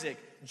 Isaac,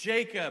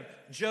 Jacob,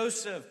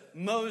 Joseph,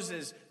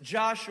 Moses,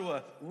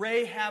 Joshua,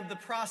 Rahab the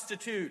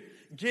prostitute,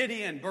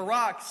 Gideon,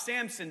 Barak,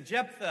 Samson,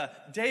 Jephthah,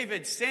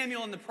 David,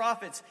 Samuel, and the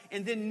prophets,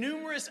 and then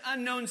numerous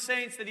unknown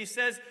saints that he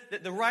says,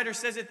 that the writer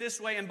says it this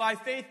way, and by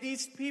faith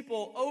these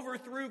people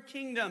overthrew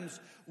kingdoms,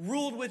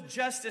 ruled with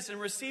justice,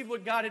 and received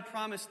what God had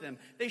promised them.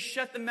 They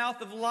shut the mouth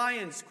of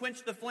lions,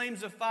 quenched the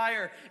flames of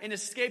fire, and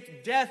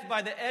escaped death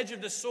by the edge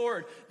of the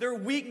sword. Their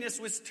weakness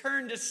was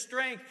turned to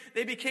strength.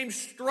 They became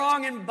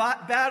strong in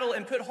battle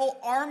and put whole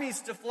armies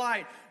to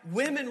flight.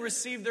 Women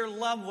received their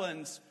loved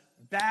ones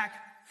back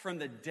from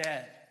the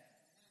dead.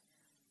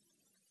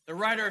 The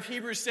writer of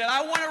Hebrews said,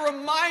 I want to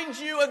remind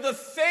you of the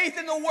faith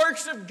and the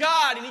works of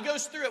God. And he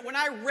goes through it. When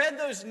I read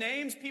those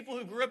names, people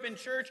who grew up in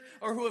church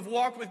or who have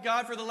walked with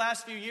God for the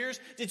last few years,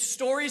 did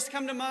stories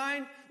come to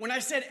mind? When I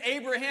said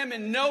Abraham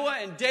and Noah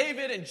and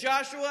David and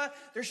Joshua,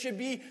 there should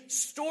be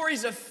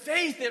stories of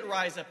faith that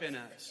rise up in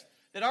us.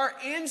 That our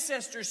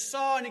ancestors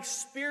saw and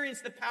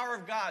experienced the power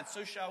of God,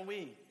 so shall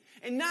we.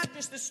 And not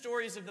just the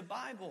stories of the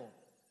Bible,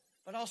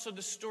 but also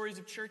the stories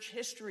of church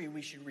history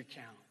we should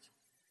recount.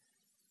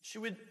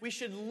 We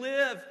should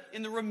live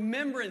in the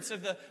remembrance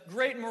of the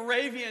great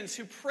Moravians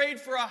who prayed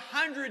for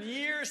 100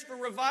 years for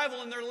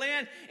revival in their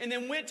land and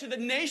then went to the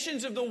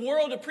nations of the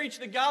world to preach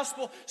the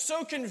gospel,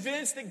 so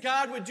convinced that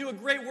God would do a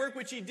great work,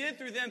 which he did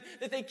through them,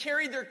 that they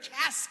carried their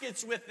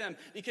caskets with them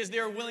because they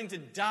were willing to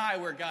die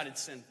where God had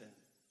sent them.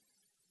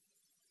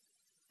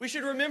 We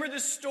should remember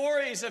the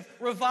stories of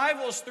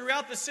revivals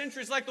throughout the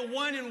centuries, like the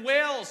one in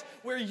Wales,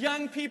 where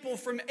young people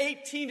from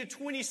 18 to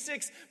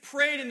 26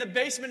 prayed in the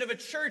basement of a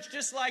church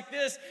just like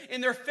this,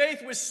 and their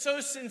faith was so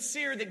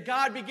sincere that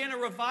God began a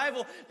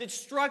revival that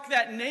struck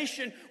that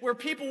nation, where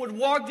people would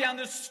walk down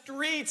the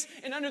streets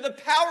and under the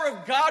power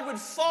of God would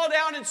fall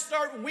down and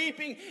start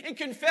weeping and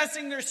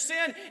confessing their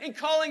sin and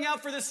calling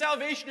out for the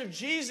salvation of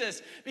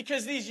Jesus,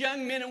 because these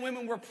young men and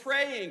women were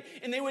praying,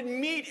 and they would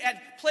meet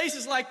at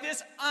places like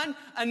this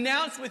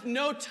unannounced, with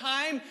no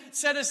time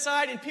set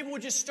aside, and people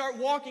would just start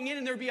walking in,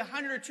 and there would be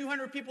 100 or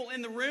 200 people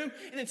in the room,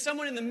 and then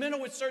someone in the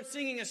middle would start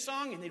singing a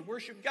song, and they'd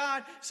worship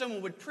God.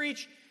 Someone would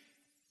preach,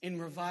 and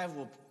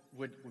revival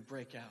would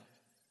break out.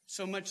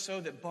 So much so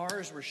that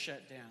bars were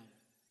shut down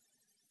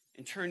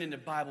and turned into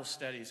Bible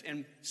studies,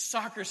 and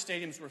soccer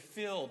stadiums were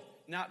filled,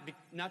 not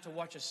to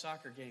watch a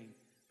soccer game,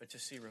 but to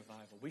see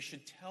revival. We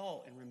should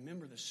tell and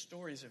remember the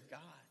stories of God.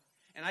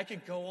 And I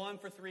could go on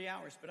for 3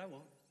 hours, but I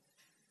won't.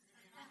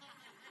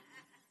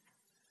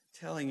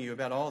 Telling you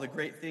about all the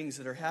great things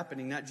that are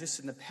happening, not just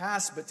in the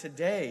past, but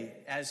today.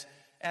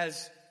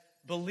 As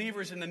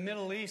believers in the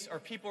Middle East, our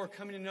people are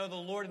coming to know the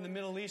Lord in the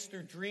Middle East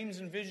through dreams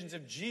and visions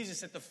of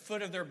Jesus at the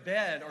foot of their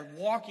bed, or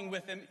walking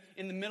with them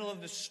in the middle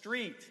of the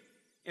street,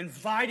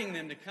 inviting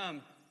them to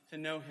come to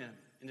know him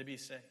and to be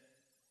saved.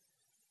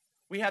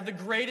 We have the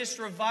greatest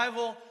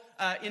revival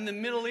in the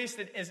Middle East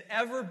that has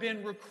ever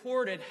been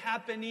recorded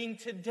happening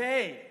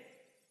today,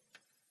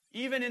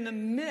 even in the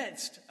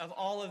midst of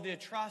all of the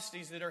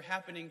atrocities that are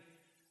happening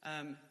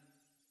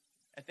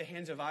at the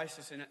hands of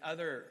ISIS and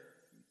other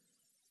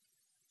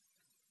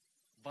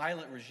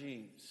violent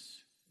regimes.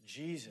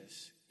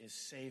 Jesus is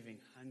saving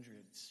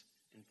hundreds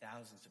and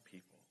thousands of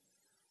people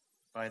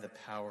by the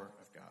power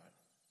of God.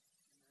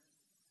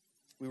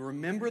 We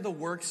remember the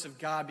works of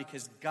God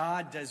because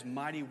God does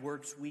mighty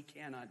works we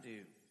cannot do.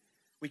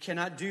 We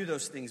cannot do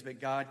those things,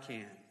 but God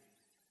can.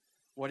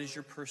 What is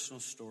your personal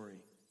story?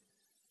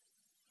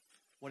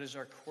 What is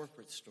our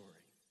corporate story?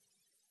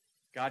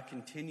 God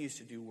continues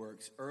to do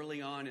works.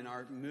 Early on in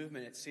our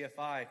movement at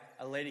CFI,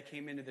 a lady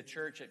came into the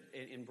church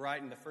in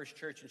Brighton, the first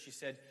church, and she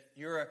said,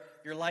 you're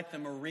like the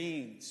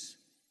Marines.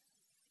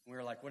 And we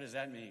were like, what does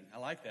that mean? I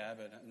like that,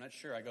 but I'm not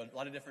sure. I go a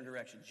lot of different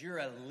directions. You're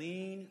a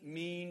lean,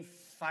 mean,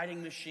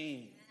 fighting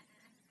machine.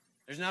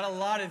 There's not a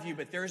lot of you,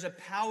 but there's a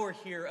power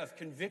here of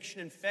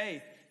conviction and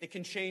faith that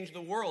can change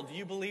the world. Do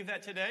you believe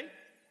that today?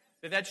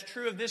 That that's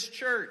true of this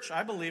church?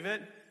 I believe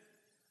it.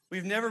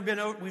 We've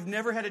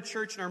never had a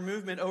church in our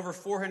movement over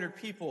 400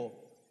 people,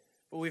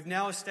 but we've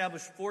now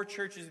established 4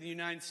 churches in the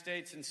United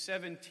States and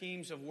 7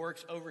 teams of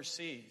works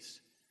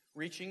overseas,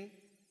 reaching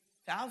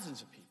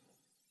thousands of people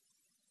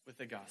with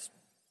the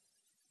gospel.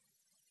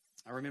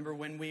 I remember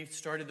when we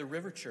started the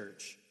River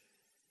Church,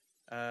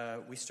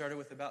 we started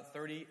with about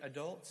 30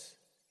 adults.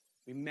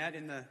 We met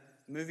in the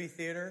movie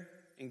theater,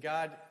 and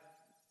God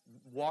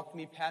walked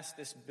me past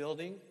this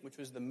building, which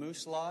was the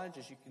Moose Lodge,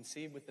 as you can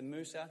see with the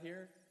moose out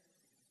here.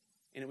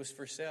 And it was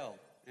for sale.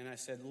 And I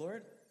said,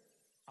 Lord,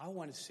 I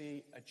want to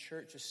see a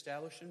church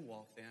established in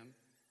Waltham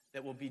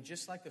that will be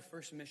just like the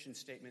first mission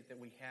statement that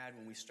we had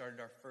when we started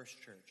our first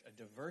church. A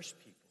diverse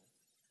people,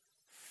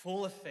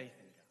 full of faith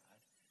in God,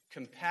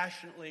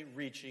 compassionately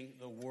reaching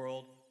the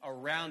world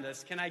around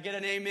us. Can I get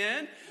an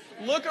amen?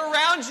 Look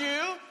around you.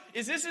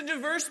 Is this a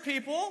diverse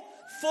people,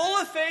 full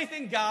of faith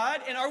in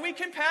God? And are we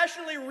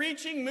compassionately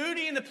reaching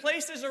Moody in the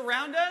places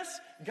around us?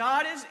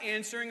 God is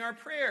answering our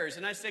prayers.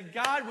 And I said,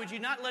 God, would you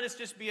not let us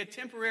just be a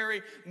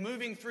temporary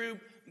moving through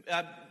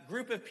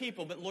group of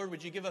people, but Lord,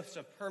 would you give us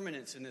a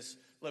permanence in this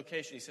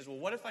location? He says, well,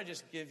 what if I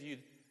just give you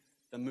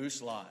the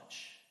Moose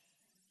Lodge?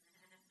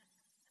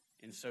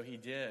 And so he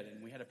did.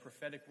 And we had a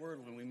prophetic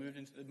word when we moved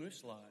into the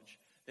Moose Lodge,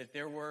 that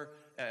there were,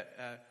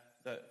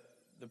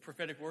 the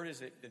prophetic word is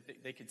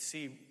that they could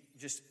see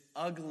just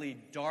ugly,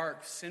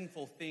 dark,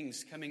 sinful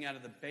things coming out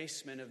of the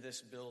basement of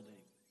this building.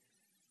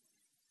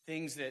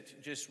 Things that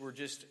were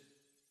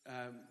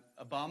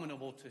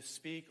abominable to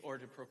speak or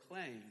to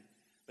proclaim.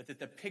 But that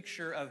the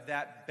picture of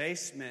that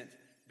basement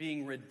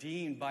being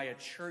redeemed by a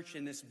church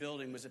in this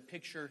building was a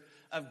picture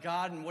of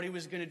God and what he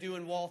was going to do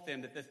in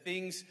Waltham. That the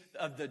things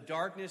of the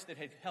darkness that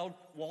had held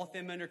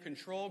Waltham under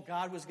control,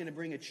 God was going to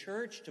bring a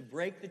church to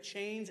break the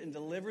chains and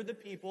deliver the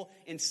people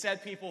and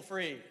set people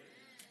free.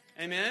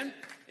 Amen?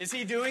 Is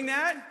he doing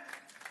that?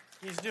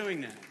 He's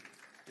doing that.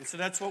 And so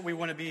that's what we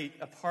want to be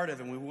a part of,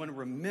 and we want to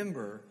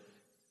remember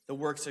the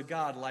works of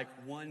God, like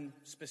one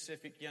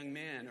specific young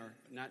man, or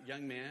not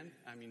young man,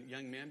 I mean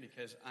young man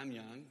because I'm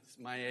young, it's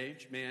my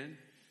age, man,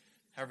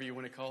 however you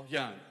want to call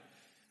young.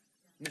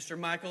 Mr.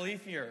 Michael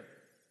Ethier.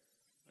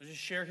 I'll just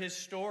share his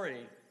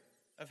story.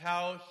 of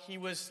how he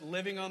was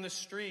living on the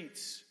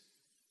streets,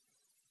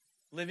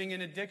 living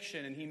in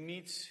addiction, and he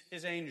meets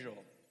his angel,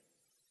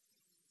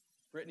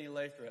 Brittany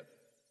Lathrop,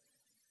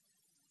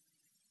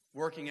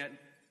 working at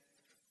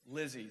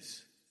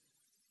Lizzie's.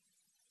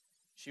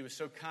 She was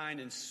so kind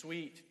and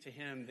sweet to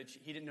him that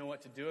he didn't know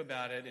what to do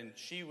about it, and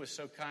she was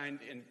so kind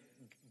and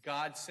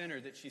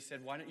God-centered that she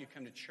said, "Why don't you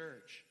come to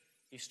church?"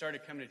 He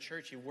started coming to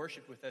church. He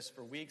worshiped with us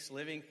for weeks,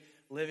 living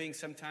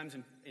sometimes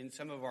in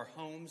some of our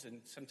homes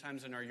and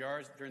sometimes in our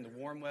yards during the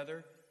warm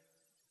weather.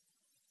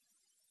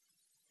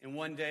 And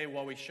one day,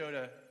 while we showed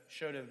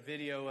a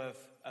video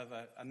of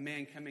a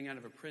man coming out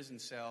of a prison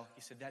cell,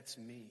 he said, "That's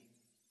me."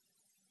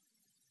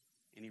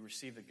 And he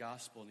received the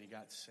gospel and he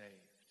got saved.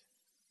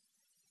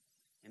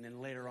 And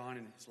then later on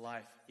in his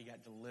life, he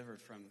got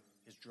delivered from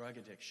his drug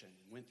addiction,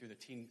 went through the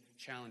Teen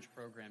Challenge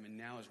program, and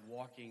now is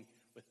walking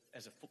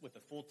with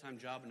a full-time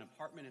job, an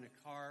apartment and a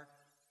car,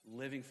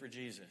 living for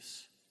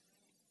Jesus,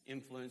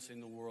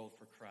 influencing the world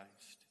for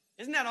Christ.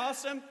 Isn't that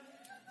awesome?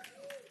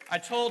 I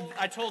told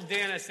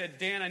Dan, I said,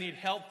 "Dan, I need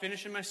help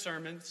finishing my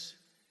sermons.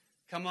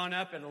 Come on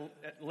up at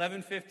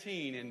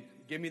 11:15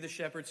 and give me the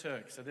shepherd's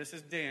hook." So this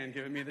is Dan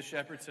giving me the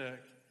shepherd's hook.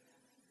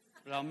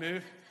 But I'll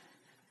move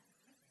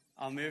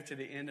to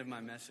the end of my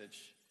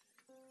message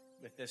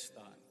with this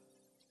thought.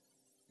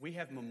 We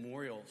have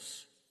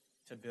memorials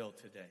to build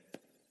today.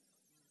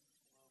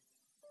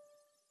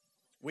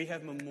 We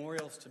have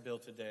memorials to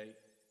build today,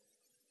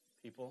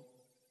 people.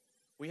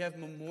 We have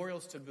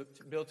memorials to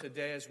build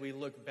today as we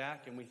look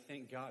back and we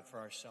thank God for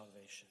our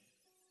salvation.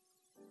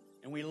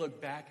 And we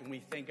look back and we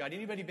thank God.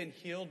 Anybody been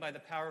healed by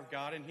the power of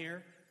God in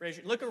here?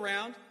 Look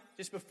around.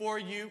 Just before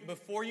you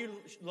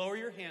lower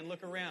your hand,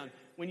 look around.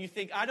 When you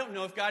think, "I don't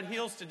know if God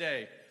heals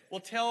today,"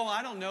 well,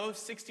 tell,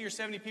 60 or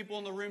 70 people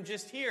in the room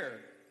just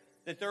here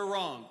that they're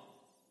wrong.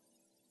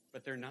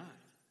 But they're not,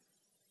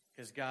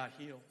 because God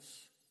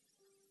heals.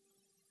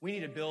 We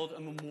need to build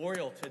a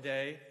memorial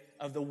today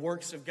of the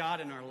works of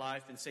God in our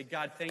life and say,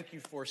 "God, thank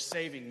you for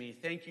saving me.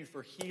 Thank you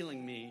for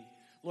healing me.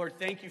 Lord,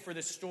 thank you for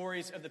the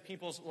stories of the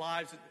people's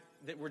lives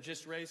that were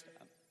just raised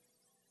up."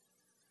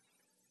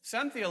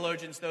 Some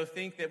theologians, though,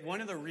 think that one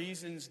of the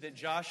reasons that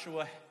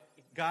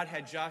God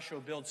had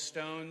Joshua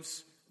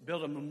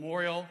build a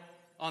memorial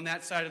on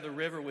that side of the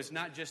river was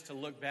not just to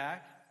look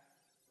back,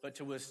 but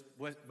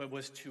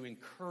was to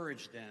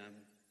encourage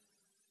them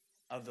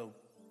of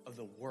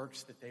the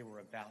works that they were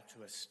about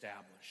to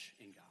establish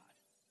in God.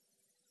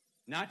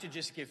 Not to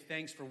just give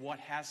thanks for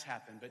what has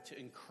happened, but to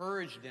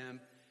encourage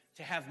them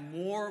to have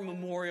more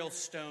memorial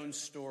stone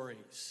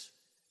stories.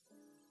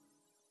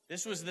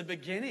 This was the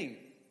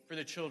beginning for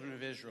the children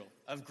of Israel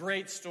of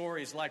great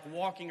stories like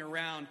walking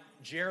around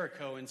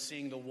Jericho and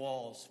seeing the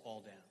walls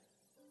fall down.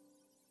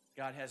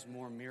 God has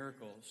more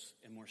miracles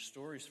and more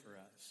stories for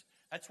us.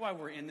 That's why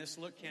we're in this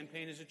Look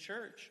campaign as a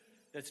church.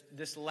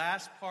 This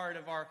last part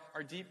of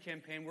our Deep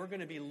campaign, we're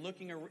going to be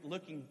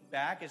looking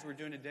back as we're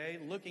doing today,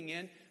 looking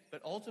in,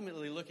 but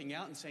ultimately looking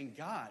out and saying,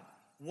 "God,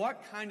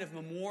 what kind of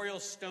memorial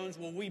stones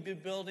will we be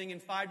building in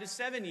 5 to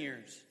 7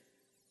 years?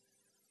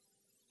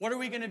 What are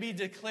we going to be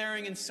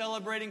declaring and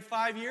celebrating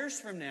 5 years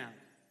from now?"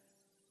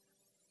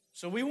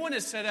 So we want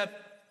to set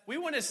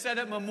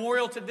up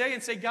memorial today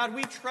and say, "God,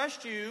 we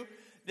trust you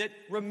that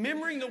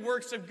remembering the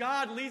works of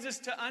God leads us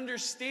to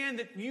understand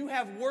that you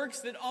have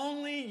works that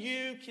only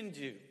you can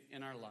do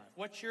in our life."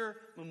 What's your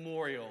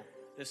memorial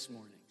this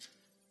morning?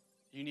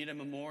 Do you need a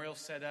memorial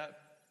set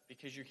up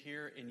because you're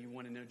here and you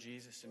want to know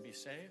Jesus and be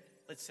saved?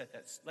 Let's set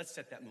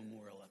that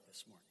memorial up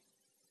this morning.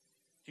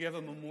 Do you have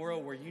a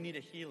memorial where you need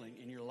a healing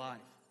in your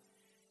life?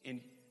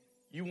 And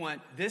you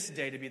want this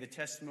day to be the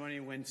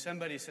testimony when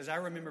somebody says, "I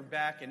remember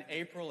back in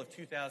April of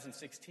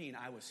 2016,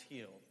 I was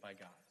healed by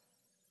God."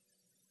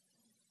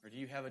 Or do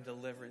you have a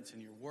deliverance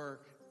in your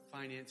work,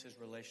 finances,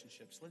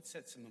 relationships? Let's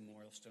set some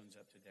memorial stones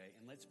up today,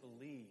 and let's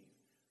believe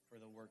for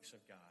the works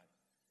of God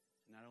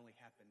to not only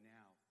happen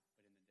now,